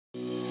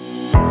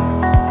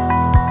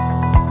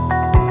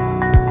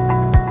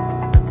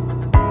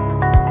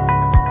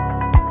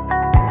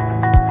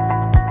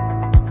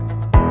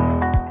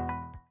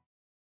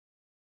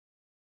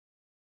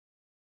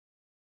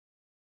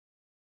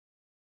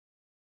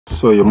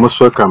So you're most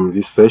welcome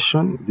this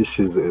session. This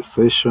is a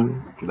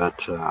session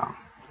that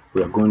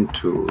we are going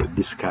to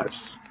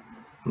discuss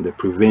the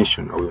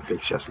prevention of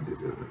infectious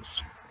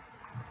diseases.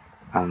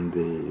 And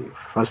the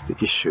first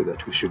issue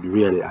that we should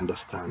really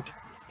understand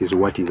is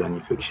what is an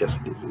infectious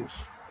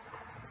disease.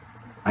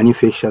 An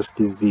infectious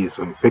disease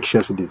or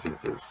infectious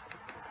diseases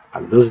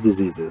are those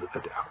diseases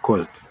that are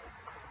caused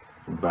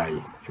by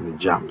the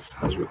germs,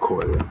 as we call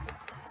them.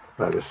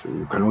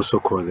 You can also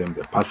call them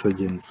the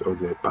pathogens or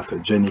the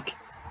pathogenic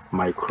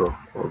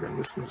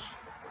microorganisms.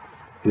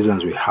 These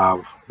ones, we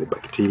have the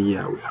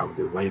bacteria, we have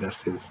the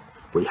viruses,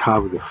 we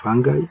have the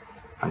fungi,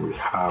 and we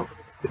have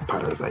the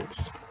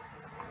parasites.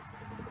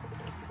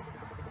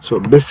 So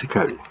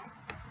basically,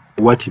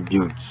 what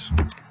builds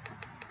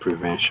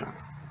prevention?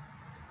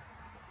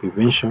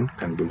 Prevention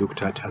can be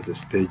looked at as a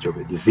stage of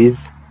a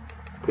disease,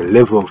 the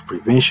level of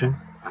prevention,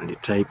 and the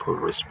type of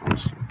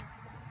response.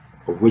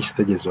 Of which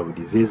stages of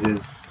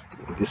diseases,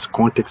 in this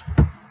context,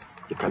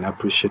 you can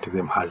appreciate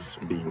them as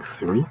being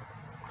three.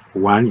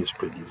 One is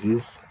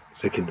pre-disease,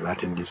 second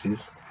latent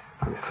disease,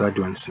 and the third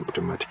one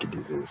symptomatic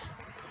disease.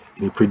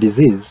 In a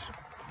pre-disease,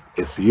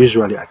 it's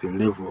usually at the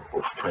level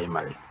of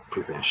primary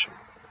prevention.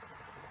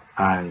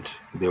 And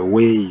the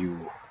way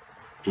you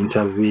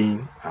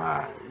intervene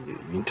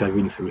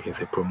through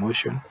health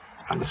promotion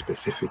and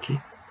specific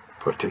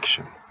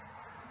protection.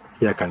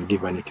 Here I can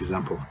give an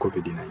example of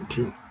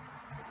COVID-19.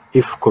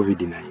 If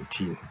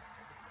COVID-19,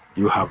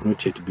 you have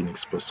not yet been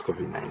exposed to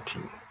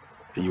COVID-19,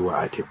 you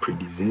are at a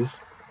pre-disease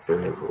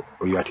level,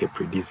 or you are at a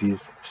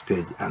pre-disease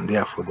stage, and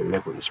therefore the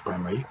level is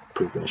primary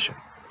prevention.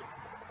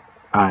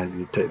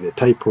 And the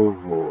type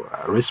of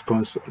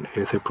response on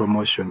health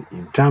promotion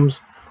in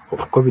terms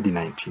of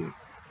COVID-19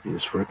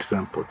 is, for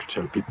example, to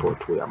tell people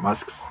to wear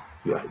masks,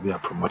 we are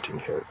promoting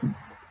health.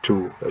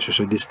 To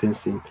social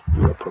distancing,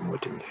 you are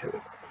promoting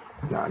health.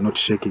 Not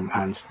shaking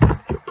hands,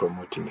 you're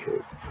promoting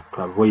health.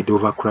 To avoid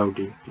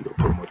overcrowding, you're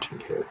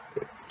promoting health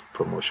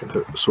promotion.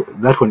 So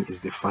that one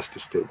is the first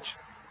stage.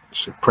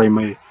 It's a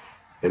primary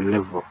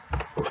level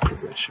of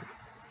prevention.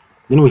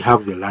 Then we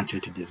have the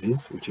latent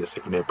disease, which is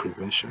secondary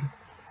prevention,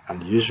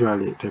 and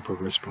usually type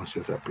of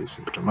responses are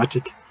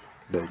pre-symptomatic,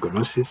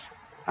 diagnosis,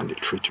 and the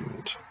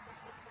treatment.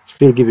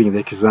 Still giving the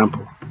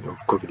example of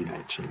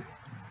COVID-19.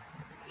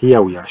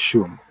 Here we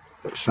assume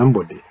that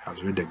somebody has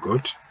already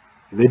got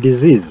the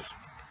disease.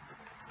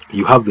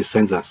 You have the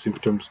signs and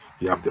symptoms,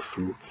 you have the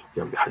flu,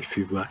 you have the high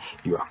fever,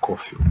 you are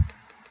coughing.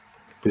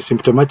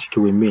 Pre-symptomatic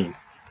we mean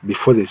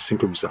before the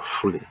symptoms are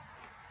fully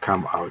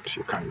come out,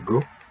 you can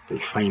go, they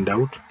find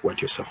out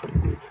what you're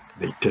suffering with.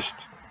 They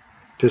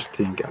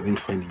testing and then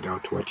finding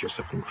out what you're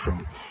suffering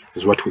from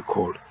is what we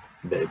call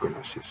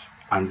diagnosis.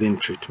 And then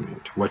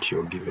treatment, what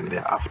you're given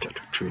thereafter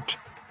to treat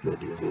the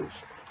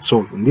disease.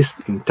 So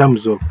in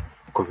terms of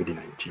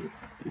COVID-19,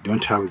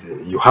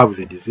 you have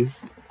the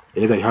disease,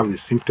 either you have the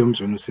symptoms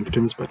or no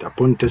symptoms, but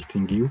upon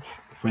testing you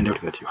find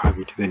out that you have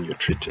it, then you're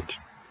treated.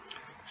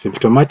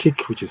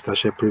 Symptomatic, which is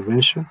tertiary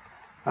prevention,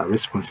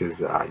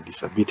 responses are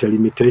disability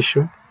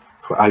limitation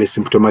for early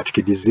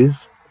symptomatic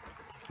disease,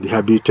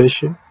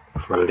 rehabilitation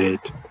for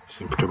late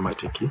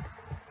symptomatic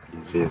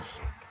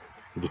disease.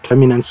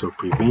 Determinants of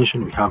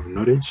prevention, we have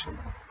knowledge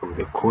of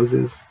the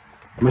causes.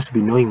 You must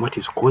be knowing what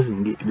is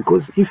causing it,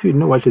 because if you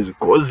know what is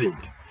causing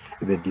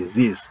the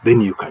disease, then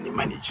you can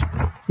manage.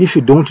 If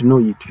you don't know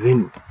it,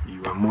 then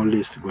you are more or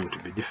less going to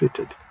be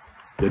defeated.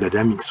 The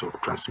dynamics of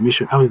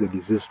transmission, how is the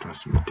disease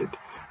transmitted?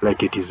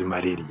 Like it is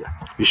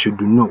malaria. You should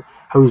know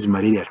how is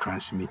malaria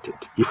transmitted.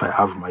 If I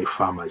have my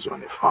farmers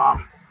on a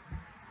farm,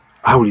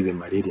 how will the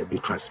malaria be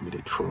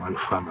transmitted from one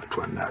farmer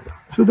to another?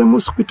 Through the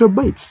mosquito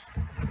bites.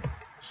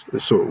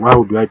 So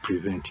how do I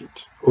prevent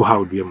it, or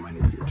how do I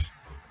manage it?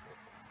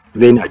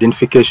 Then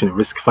identification of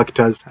risk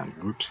factors and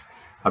groups,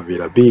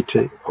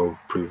 availability of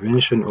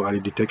prevention or early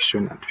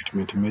detection and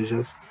treatment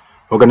measures,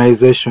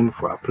 organization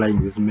for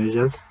applying these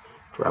measures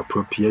to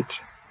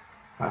appropriate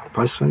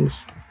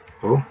persons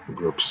or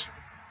groups.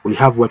 We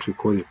have what we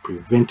call the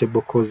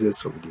preventable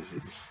causes of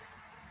disease,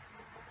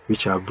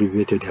 which are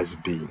abbreviated as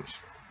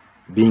beings.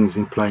 Beings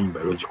implying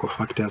biological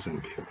factors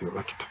and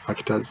behavioral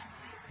factors,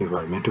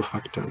 environmental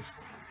factors,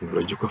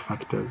 neurological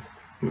factors,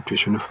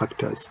 nutritional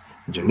factors,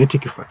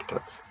 genetic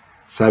factors,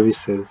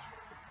 services,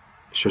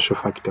 social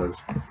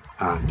factors,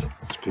 and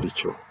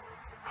spiritual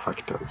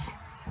factors.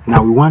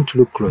 Now we want to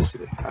look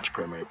closely at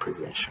primary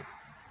prevention,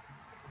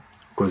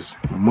 because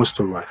most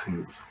of our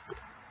things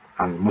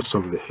and most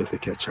of the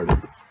healthcare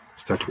challenges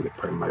start with the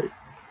primary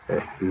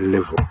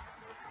level,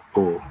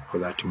 or for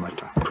that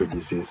matter,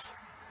 pre-disease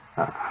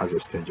has a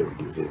stage of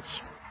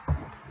disease.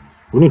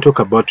 When we talk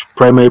about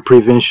primary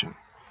prevention,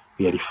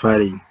 we are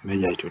referring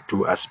majorly to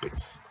two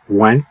aspects.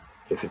 One,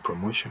 health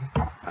promotion,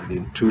 and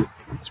then two,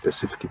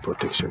 specific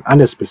protection.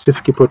 Under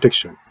specific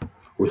protection,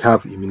 we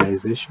have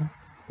immunization,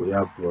 we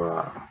have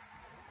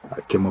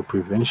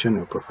chemoprevention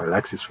or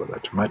prophylaxis for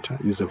that matter,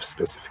 use of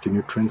specific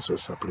nutrients or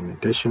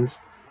supplementations,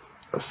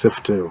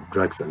 safety of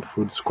drugs and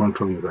foods,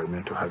 control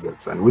environmental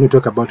hazards. And when we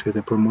talk about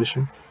health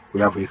promotion, we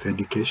have health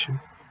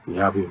education, we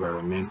have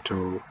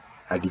environmental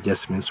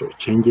adjustments or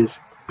changes,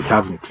 We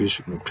have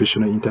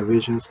nutritional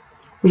interventions.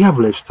 We have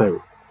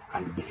lifestyle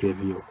and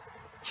behavioral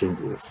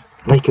changes.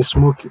 Like a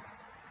smoking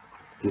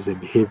is a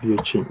behavior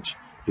change.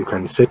 You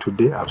can say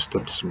today I've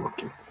stopped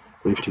smoking.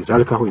 Or if it is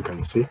alcohol, you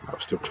can say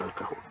I've stopped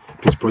alcohol. If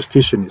it is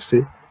prostitution, you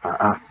say,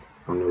 I'm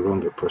no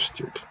longer a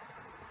prostitute.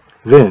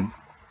 Then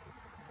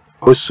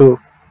also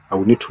I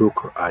will need to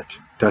look at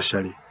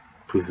tertiary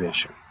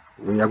prevention.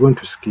 We are going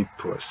to skip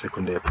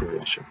secondary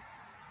prevention.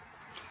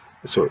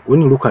 So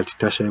when you look at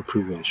tertiary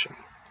prevention,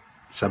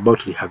 it's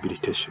about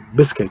rehabilitation.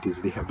 Basically, it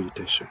is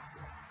rehabilitation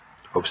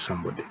of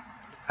somebody.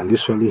 And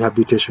this one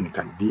rehabilitation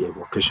can be a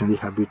vocational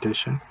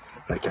rehabilitation,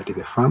 like at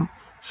the farm.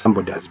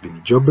 Somebody has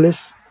been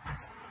jobless.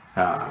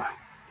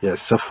 He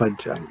has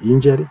suffered an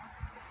injury.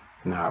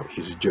 Now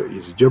he's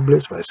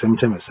jobless, but at the same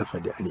time he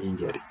suffered an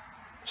injury.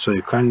 So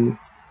you can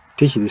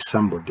teach this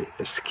somebody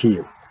a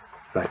skill,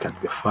 like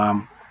at the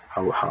farm,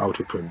 how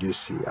to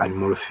produce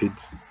animal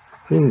feeds.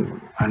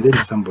 And then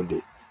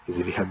somebody is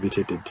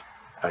rehabilitated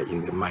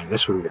in the mind.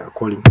 That's what we are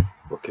calling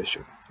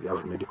vocation. We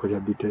have medical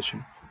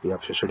rehabilitation, we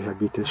have social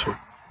rehabilitation,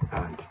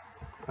 and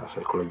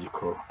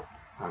psychological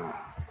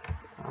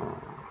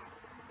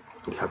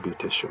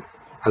rehabilitation.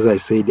 As I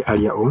said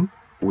earlier on,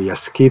 we are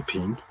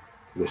skipping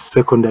the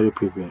secondary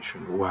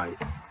prevention. Why?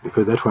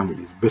 Because that one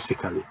is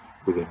basically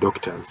with the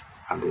doctors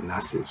and the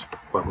nurses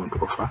who are going to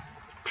offer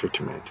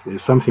treatment. There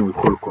is something we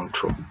call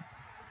control,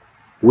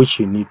 which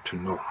you need to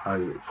know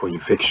for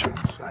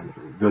infections and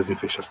those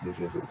infectious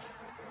diseases.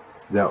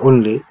 There are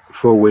only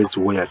 4 ways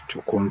where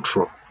to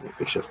control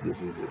infectious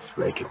diseases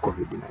like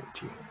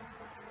COVID-19.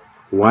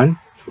 1,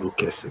 through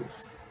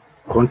cases,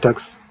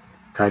 contacts,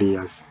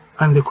 carriers,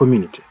 and the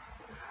community.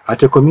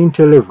 At a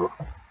community level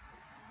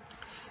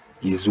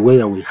is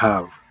where we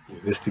have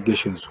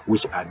investigations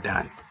which are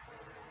done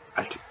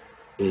at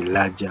a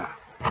larger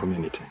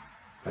community,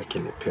 like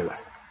in a pillar.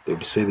 They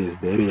would say there's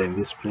diarrhea in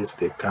this place,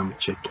 they come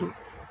checking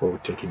or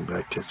taking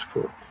blood tests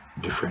for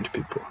different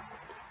people.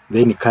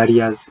 Then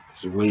carriers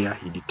is where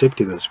he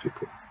detected those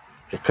people.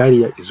 A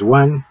carrier is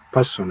one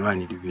person or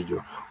an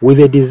individual with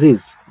a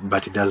disease,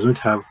 but does not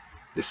have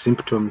the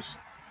symptoms,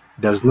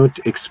 does not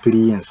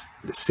experience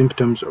the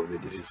symptoms of the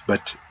disease,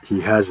 but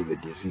he has the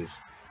disease.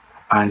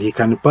 And he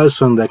can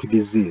pass on that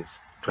disease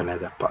to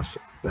another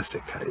person. That's a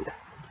carrier.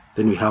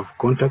 Then we have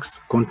contacts.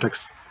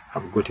 Contacts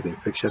have got the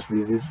infectious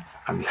disease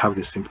and they have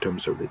the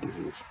symptoms of the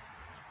disease.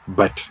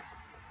 But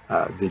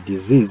the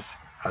disease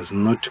has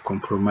not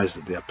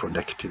compromised their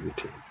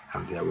productivity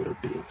and their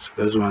well-being. So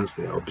those ones,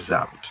 they are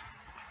observed.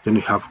 Then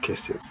we have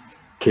cases.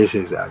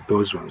 Cases are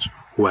those ones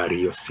who are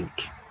real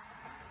sick.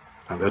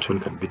 And that one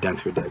can be done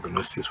through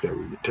diagnosis, where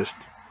we test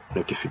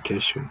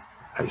notification,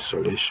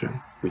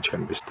 isolation, which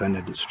can be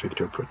standard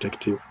restrictive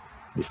protective,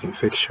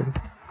 disinfection.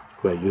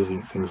 We are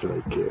using things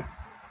like a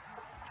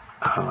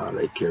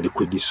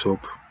liquid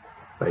soap,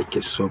 like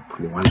a soap,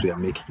 the ones we are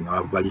making in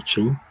our value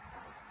chain.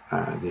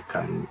 They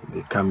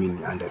come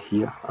in under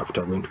here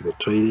after going to the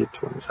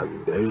toilet. When it's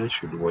having the area, you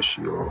should wash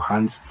your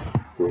hands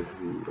with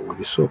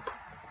the soap,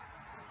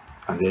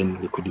 and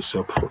then liquid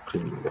soap for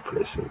cleaning the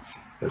places.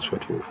 That's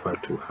what we refer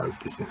to as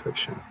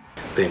disinfection.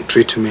 Then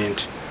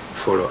treatment,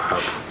 follow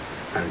up,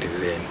 and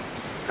then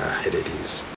it is.